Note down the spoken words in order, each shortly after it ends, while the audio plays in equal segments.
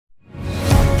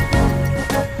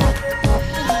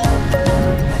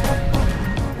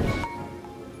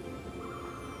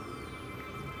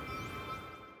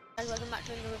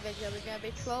So we're going to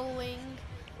be trolling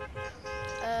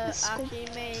our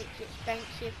teammates,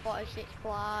 Expensive 46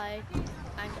 Fly,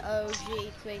 and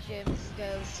OG Prism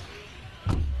Ghost.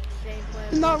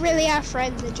 Not really our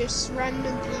friends, they're just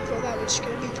random people that we're just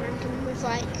going to be pranking with,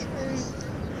 like,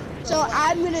 so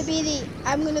I'm gonna be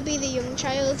the young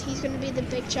child, he's gonna be the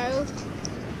big child.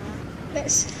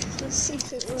 Let's see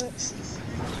if it works.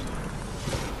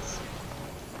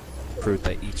 Fruit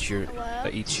that eats you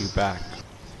back.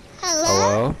 Hello?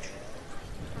 Hello?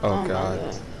 Oh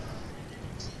god.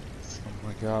 Oh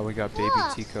my god, we got baby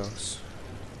Ticos.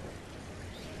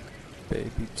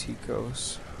 Baby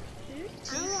Ticos.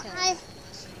 I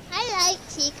like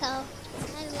Tico. I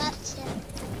watch him.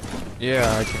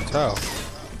 Yeah, I can tell.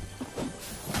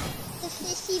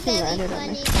 Is he very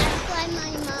funny? That's why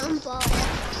my mom bought it.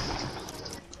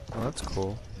 Oh, that's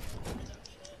cool.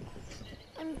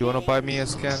 You wanna buy me a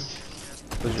skin?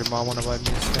 Does your mom wanna buy me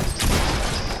a skin?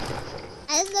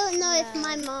 I don't know if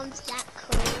my mom's that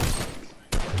cool.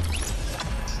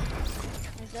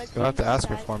 You'll have to ask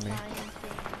her for me.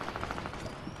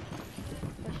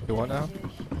 You want now?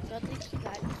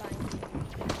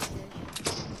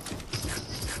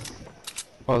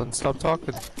 Well then stop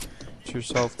talking to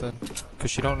yourself then.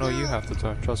 Cause she don't know you have to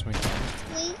talk, trust me.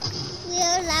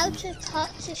 We're allowed to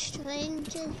talk to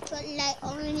strangers, but like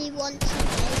only once a day,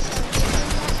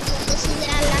 so this is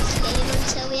our last game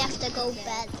until we have to go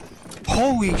bed.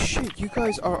 Holy shit, you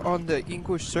guys are on the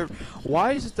English server.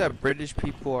 Why is it that British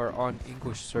people are on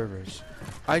English servers?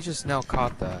 I just now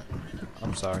caught that.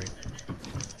 I'm sorry.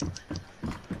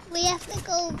 We have to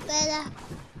go bed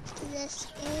after this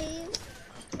game.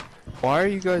 Why are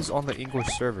you guys on the English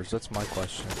servers? That's my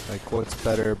question. Like, what's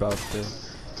better about the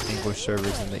English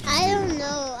servers than the EU? I don't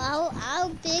know. Our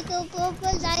bigger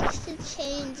brother likes to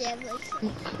change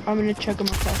everything. I'm gonna check on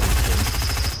my class.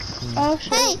 Oh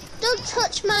shit. Hey, don't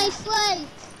touch my friend.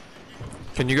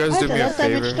 Can you guys do me a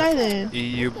favor? EU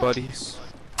EU buddies?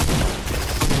 I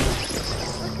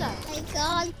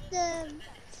got them.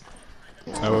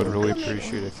 I would really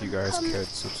appreciate if you guys could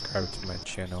subscribe to my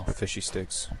channel, Fishy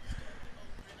Sticks.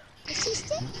 Fishy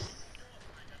Sticks?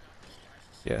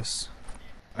 Yes.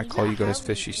 I call you guys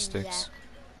Fishy Sticks.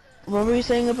 What were you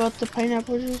saying about the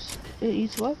pineapple juice? It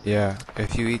eats what? Yeah,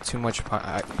 if you eat too much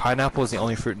pineapple is the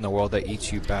only fruit in the world that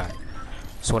eats you back.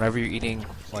 So whenever you're eating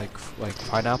like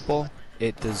pineapple,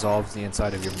 it dissolves the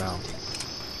inside of your mouth.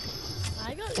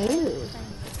 Ew.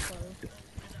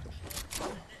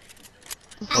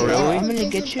 Oh really? I'm gonna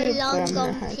get you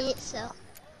pizza.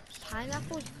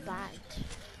 Pineapple's bad.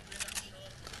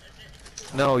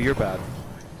 No, you're bad.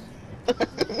 No.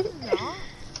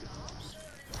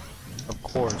 Of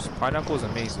course, pineapple is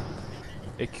amazing.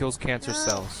 It kills cancer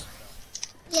cells.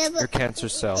 Yeah, but Your cancer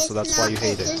cells, so that's why you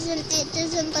hate it. It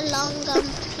doesn't belong on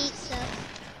pizza.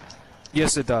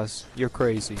 Yes, it does. You're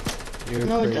crazy. You're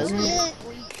No, crazy. it doesn't.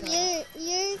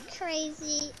 You're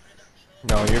crazy.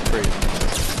 No, you're crazy.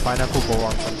 Pineapple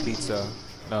belongs on pizza.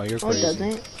 No, you're No, it crazy.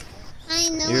 doesn't. I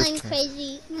know You're I'm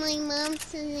crazy. My mom's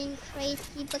saying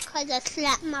crazy because I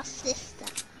slapped my sister.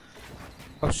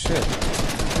 Oh shit.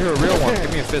 You're a real one.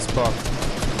 Give me a fist bump.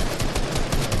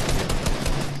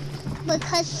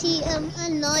 Because she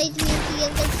annoyed me the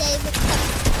other day because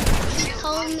she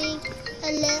told me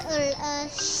a little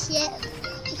shit.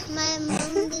 If my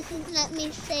mom doesn't let me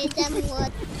say them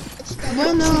words, then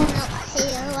Well, no. she's not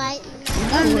here right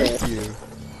now. I'm with you.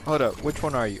 Hold up, which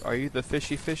one are you? Are you the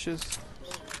fishy fishes?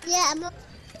 Yeah, I'm a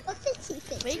fishy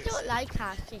fish. We don't like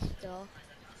our sister.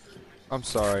 I'm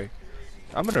sorry.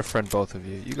 I'm gonna friend both of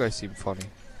you. You guys seem funny.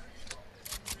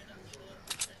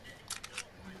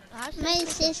 My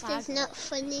sister's not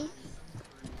funny.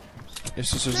 Your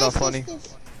sister's My not funny?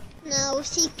 No,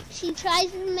 she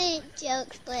tries to make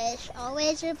jokes, but it's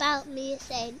always about me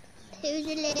saying, "Who's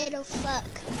a little fuck?"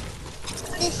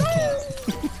 This kid.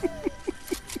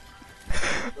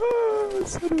 Oh,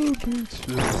 son of a bitch.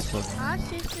 That's funny. Our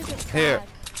sister's a Here. bad.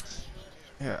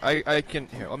 Here, I can,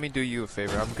 here, let me do you a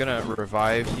favor. I'm gonna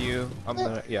revive you.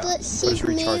 Yeah. But Just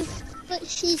recharge.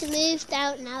 she's moved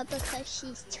out now because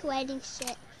she's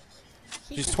 26.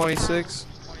 She's 26.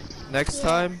 Next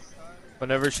time,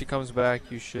 whenever she comes back,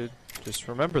 you should just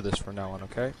remember this from now on,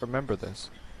 okay? Remember this.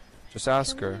 Just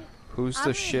ask her, who's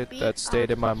the shit that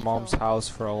stayed in my mom's house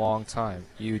for a long time?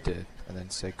 You did. And then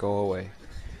say, go away.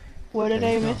 What did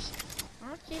I miss?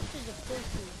 Our sister's a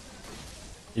pussy.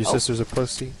 Your sister's a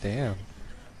pussy? Damn.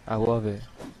 I love it.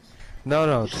 No,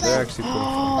 they're actually pretty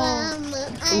fun.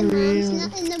 My mom's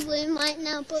not in the room right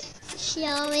now, but she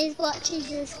always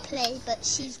watches us play, but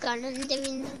she's gone and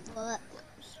doing the work.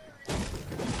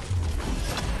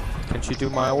 Can she do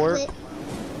my work?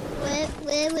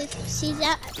 where was she's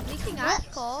at? We can ask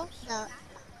her. No.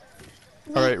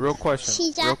 Alright, real question.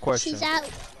 She's Real at question. she's at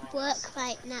work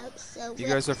right now, so You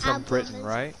guys are from our Britain, brothers.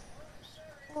 right?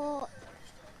 Or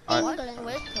I-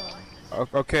 England.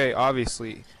 Okay,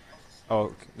 obviously. Oh,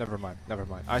 okay, never mind.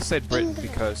 I said Britain England.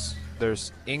 because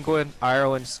there's England,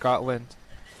 Ireland, Scotland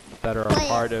that are a Wales.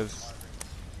 part of.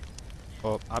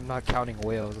 Well, I'm not counting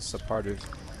Wales. It's a part of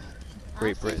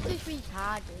Great Britain. This is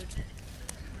retarded.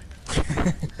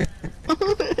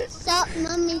 Stop,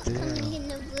 mommy's coming in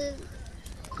the room.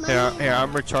 Here,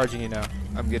 I'm recharging you now.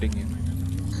 I'm getting you.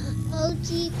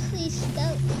 OG, please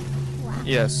stop. Wow.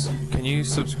 Yes. Can you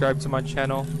subscribe to my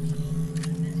channel,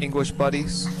 English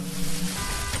Buddies?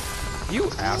 You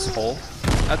asshole.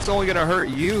 That's only gonna hurt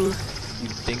you, you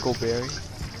dingleberry.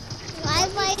 Why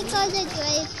I got a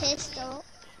gray pistol?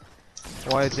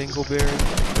 Why a dingleberry?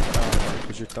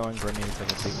 Because you're throwing grenades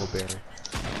like a dingleberry.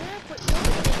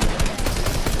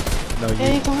 No,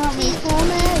 Hey, you. come help me.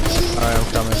 Alright, I'm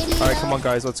coming. Alright, come on,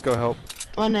 guys. Let's go help.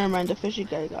 Oh, never mind. The fishy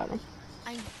guy got him.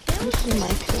 I'm This is my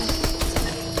kill.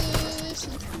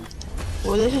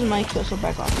 Well, this is my kill, so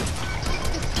back off.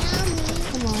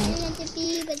 Come on.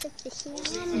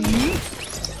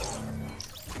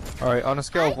 Alright, on a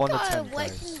scale of 1 to 10, a guys.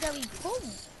 legendary pump.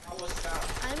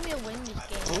 I'm gonna win this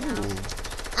game now. Ooh.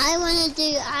 I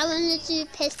wanna do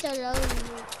pistol only.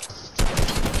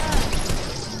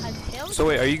 So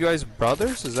wait, are you guys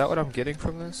brothers? Is that what I'm getting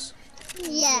from this?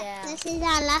 Yeah, this is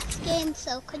our last game,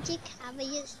 so could you carry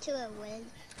us to a win?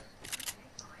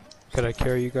 Could I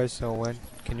carry you guys to a win?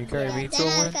 Can you carry me to a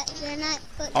win?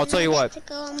 I'll tell you what. To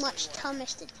go and watch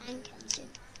Thomas the Tank Engine.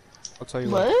 I'll tell you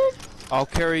What? what. I'll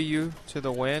carry you to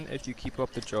the win if you keep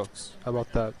up the jokes. How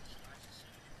about that?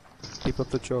 Keep up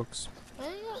the jokes. Why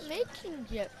are you not making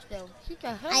jokes though? Keep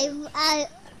a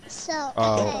So,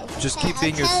 Oh, okay, just okay, keep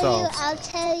being I'll tell yourselves. I'll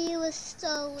tell you a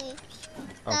story.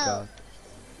 Oh So, god.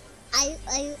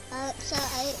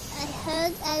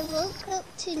 I woke up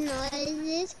to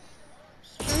noises,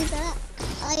 and that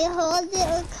I heard it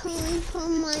was coming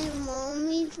from my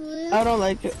mommy's room. I don't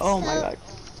like it. Oh my god.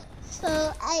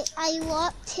 So I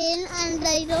walked in, and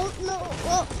I don't know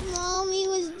what mommy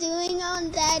was doing on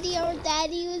daddy, or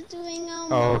daddy was doing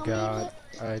on Oh mommy. god.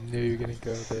 I knew you were gonna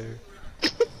go there.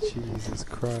 Jesus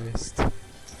Christ.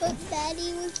 But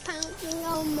daddy was pouncing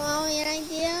on mommy, and I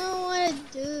didn't know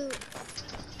what to do.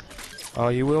 Oh,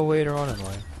 you will later on in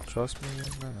life. Trust me.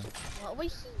 Man. What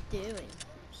was she doing?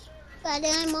 But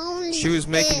I'm only She was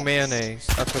making 6. mayonnaise.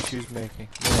 That's what she was making.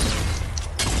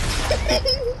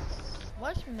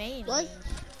 What's mayonnaise?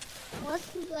 What's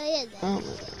the way of that? Oh my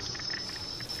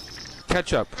god.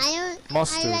 Ketchup. I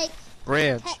Mustard. like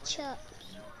Ranch. ketchup.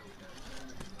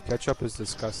 Ketchup is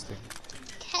disgusting.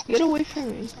 Get away from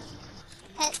me.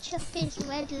 Ketchup is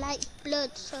red like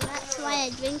blood, so that's why I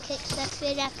drink it, because I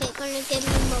feel like it's gonna give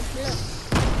me more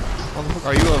blood.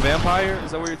 Are you a vampire?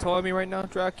 Is that what you're telling me right now,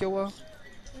 Dracula?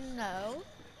 No.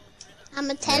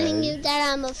 I'm telling Yeah. you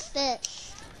that I'm a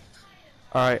fish.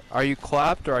 Alright, are you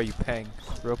clapped or are you panged?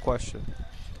 Real question.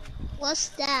 What's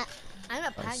that? I'm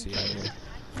a I see. pancake.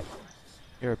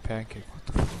 You're a pancake. What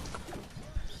the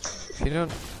fuck? If you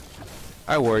don't...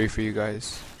 I worry for you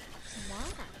guys.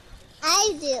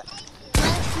 I do.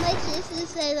 My sister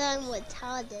says I'm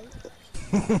retarded.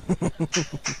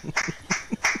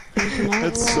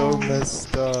 That's so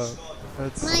messed up.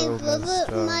 That's so messed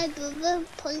up. My brother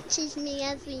punches me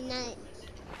every night.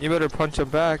 You better punch him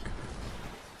back.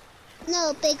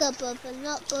 No, bigger brother,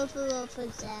 not brother over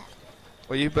there.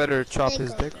 Well, you better chop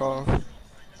his Bigger. dick off. Oh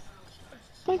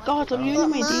my god, I'm But using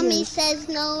my mommy demons. says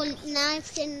no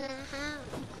knives in the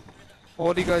house. Well,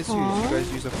 what do you guys use? Aw. You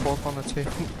guys use a fork on the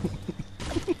table?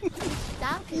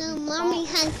 No, mommy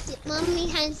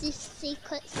has this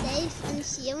secret safe, and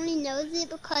she only knows it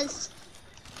because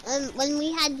when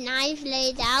we had knives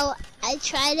laid out, I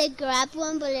tried to grab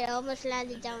one, but it almost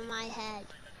landed on my head.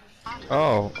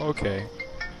 Oh, okay.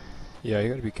 Yeah, you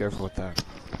gotta be careful with that.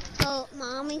 So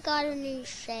mommy got a new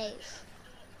safe.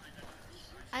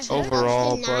 I heard Overall,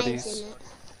 Lots of knives buddies. in it.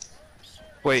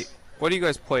 Wait, what do you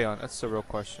guys play on? That's the real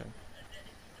question.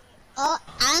 Oh,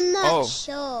 I'm not Oh.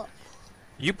 sure.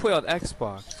 You play on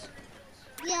Xbox.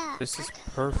 Yeah. This is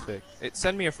perfect.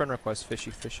 Send me a friend request, fishy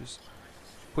fishes.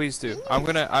 Please do. I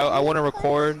want to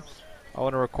record. I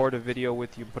want to record a video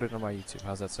with you and put it on my YouTube.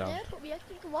 How's that sound? Yeah, but we have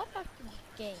to go up after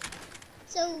the game.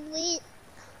 So wait,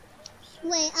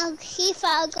 I'll see if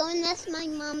I'll go and ask my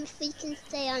mom if we can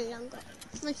stay on longer.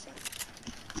 One second.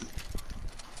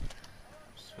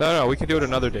 No, we can do it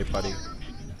another day, buddy.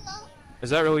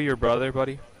 Is that really your brother,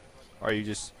 buddy? Or are you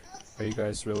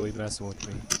guys really messing with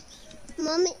me?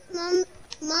 Mom,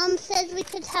 Mom said we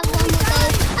could have one more day.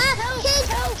 Ah,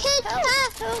 kid,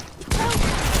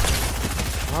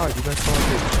 Wow, you guys don't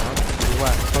get it.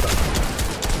 Relax, hold up.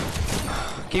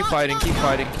 Keep fighting, keep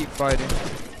fighting, keep fighting.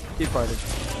 Keep fighting.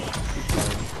 Keep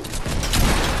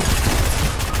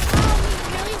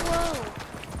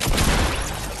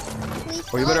fighting.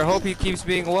 Well, you better hope he keeps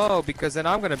being low, because then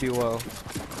I'm gonna be low.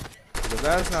 Because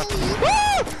that's not. So you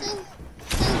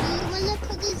wanna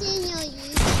put this in your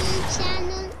YouTube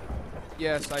channel?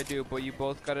 Yes, I do, but you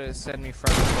both gotta send me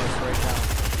friend requests right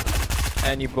now.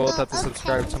 And you both have to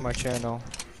subscribe to my channel.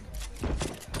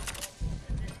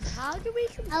 How do we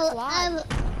subscribe?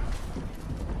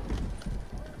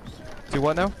 Do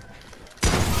what now?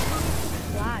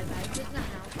 Why?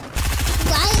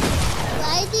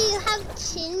 Why do you have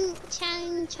Chin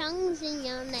Chang Chungs in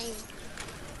your name?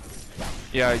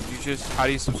 Yeah, you just, how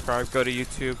do you subscribe? Go to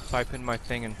YouTube, type in my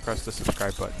thing, and press the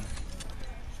subscribe button.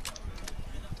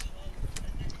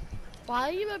 Why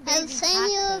are you a baby I'll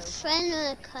send you a taco? friend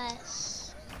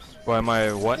request. Why am I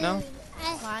a what now?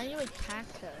 Why are you a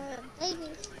taco? Baby.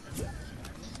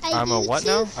 I'm a what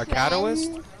now? A catalyst?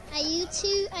 Are you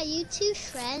two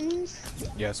friends?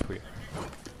 Yes, we.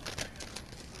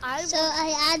 So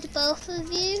I add both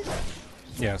of you?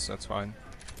 Yes, that's fine.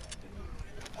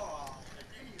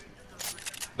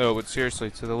 No, but seriously,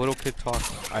 to the little kid talk,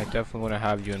 I definitely want to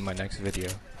have you in my next video.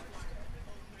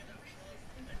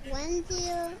 When do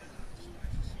you...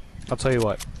 I'll tell you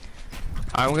what.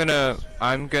 I'm gonna,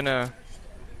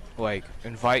 like,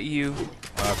 invite you,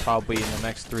 probably in the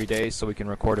next 3 days so we can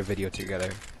record a video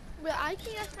together. Well, I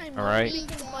can ask my mom. Alright. We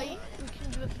can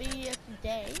do a video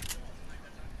today.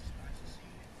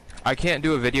 I can't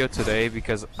do a video today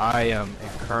because I am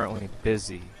currently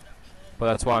busy. But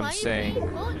that's why I'm saying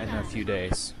in a few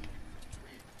days.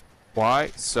 Why?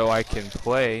 So I can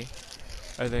play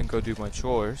and then go do my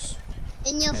chores.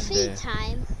 In your free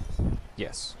time?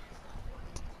 Yes.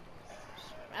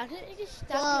 I think you just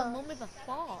stab your mum with a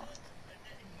fork.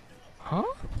 Huh?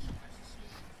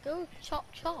 Go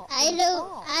chop chop. I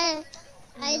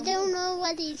don't know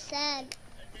what he said.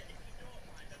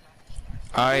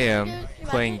 I am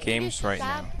playing games right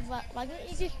now. Why don't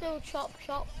you just go chop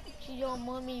chop to your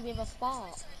mummy with a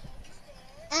fork?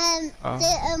 My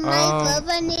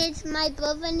brother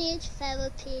needs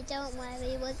therapy. Don't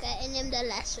worry, we're getting him the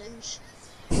lessons.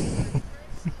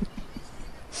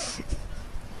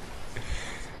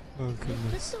 Oh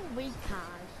goodness. Just a weak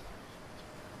card.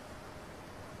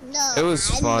 No. It was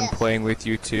fun playing with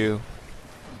you too.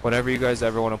 Whenever you guys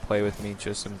ever want to play with me,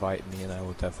 just invite me and I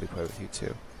will definitely play with you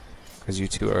too. Because you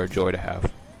two are a joy to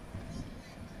have.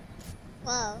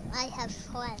 Well, I have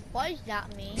fun. What does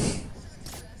that mean?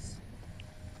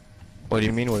 What do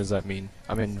you mean? What does that mean?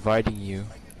 I'm inviting you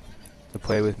to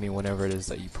play with me whenever it is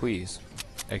that you please.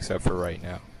 Except for right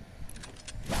now.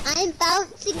 I'm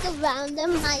bouncing around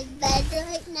on my bed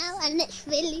right now and it's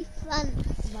really fun.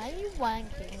 Why are you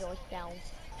wanking yourself?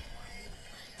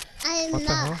 I'm What the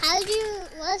not. hell?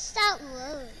 What's that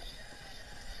word?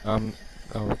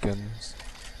 Oh goodness.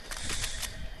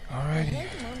 Alrighty.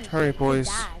 Hurry, boys.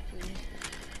 I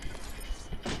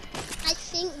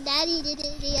think Daddy did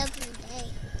it the other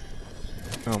day.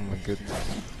 Oh my goodness.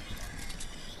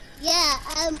 Yeah,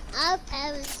 our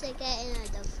parents are getting a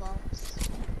divorce.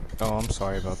 Oh, I'm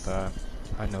sorry about that.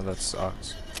 I know that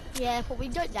sucks. Yeah, but we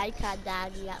don't like our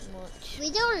daddy that much.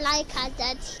 We don't like our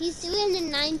dad. He's doing the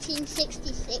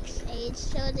 1966 age,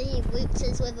 so that he whips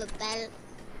us with a belt.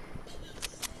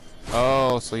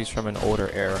 Oh, so he's from an older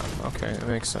era. Okay, that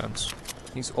makes sense.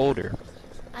 He's older.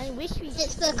 I wish we.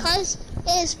 It's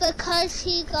because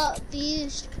he got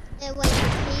abused when he was.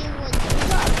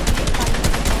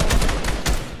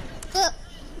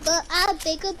 But our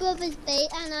bigger brother's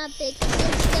and our big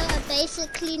sister are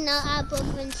basically not our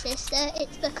brother and sister.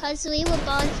 It's because we were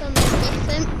born from a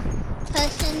different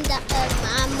person that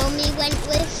our mummy went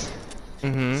with.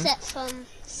 Except from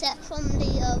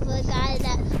the other guy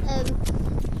that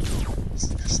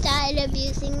started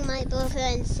abusing my brother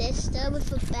and sister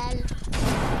with a belt.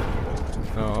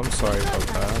 Oh, I'm sorry about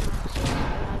that.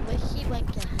 I wish he went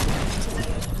to hell.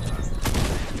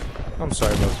 I'm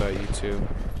sorry about that, you two.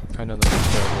 I know that's a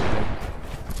terrible thing.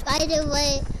 By the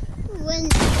way, when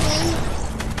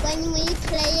we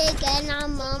play again, our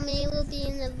mommy will be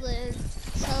in the room,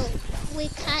 so we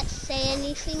can't say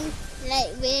anything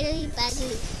like really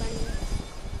badly funny.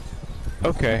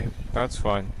 Okay, that's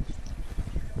fine.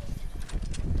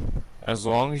 As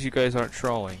long as you guys aren't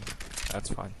trolling, that's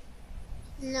fine.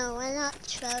 No, we're not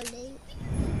trolling.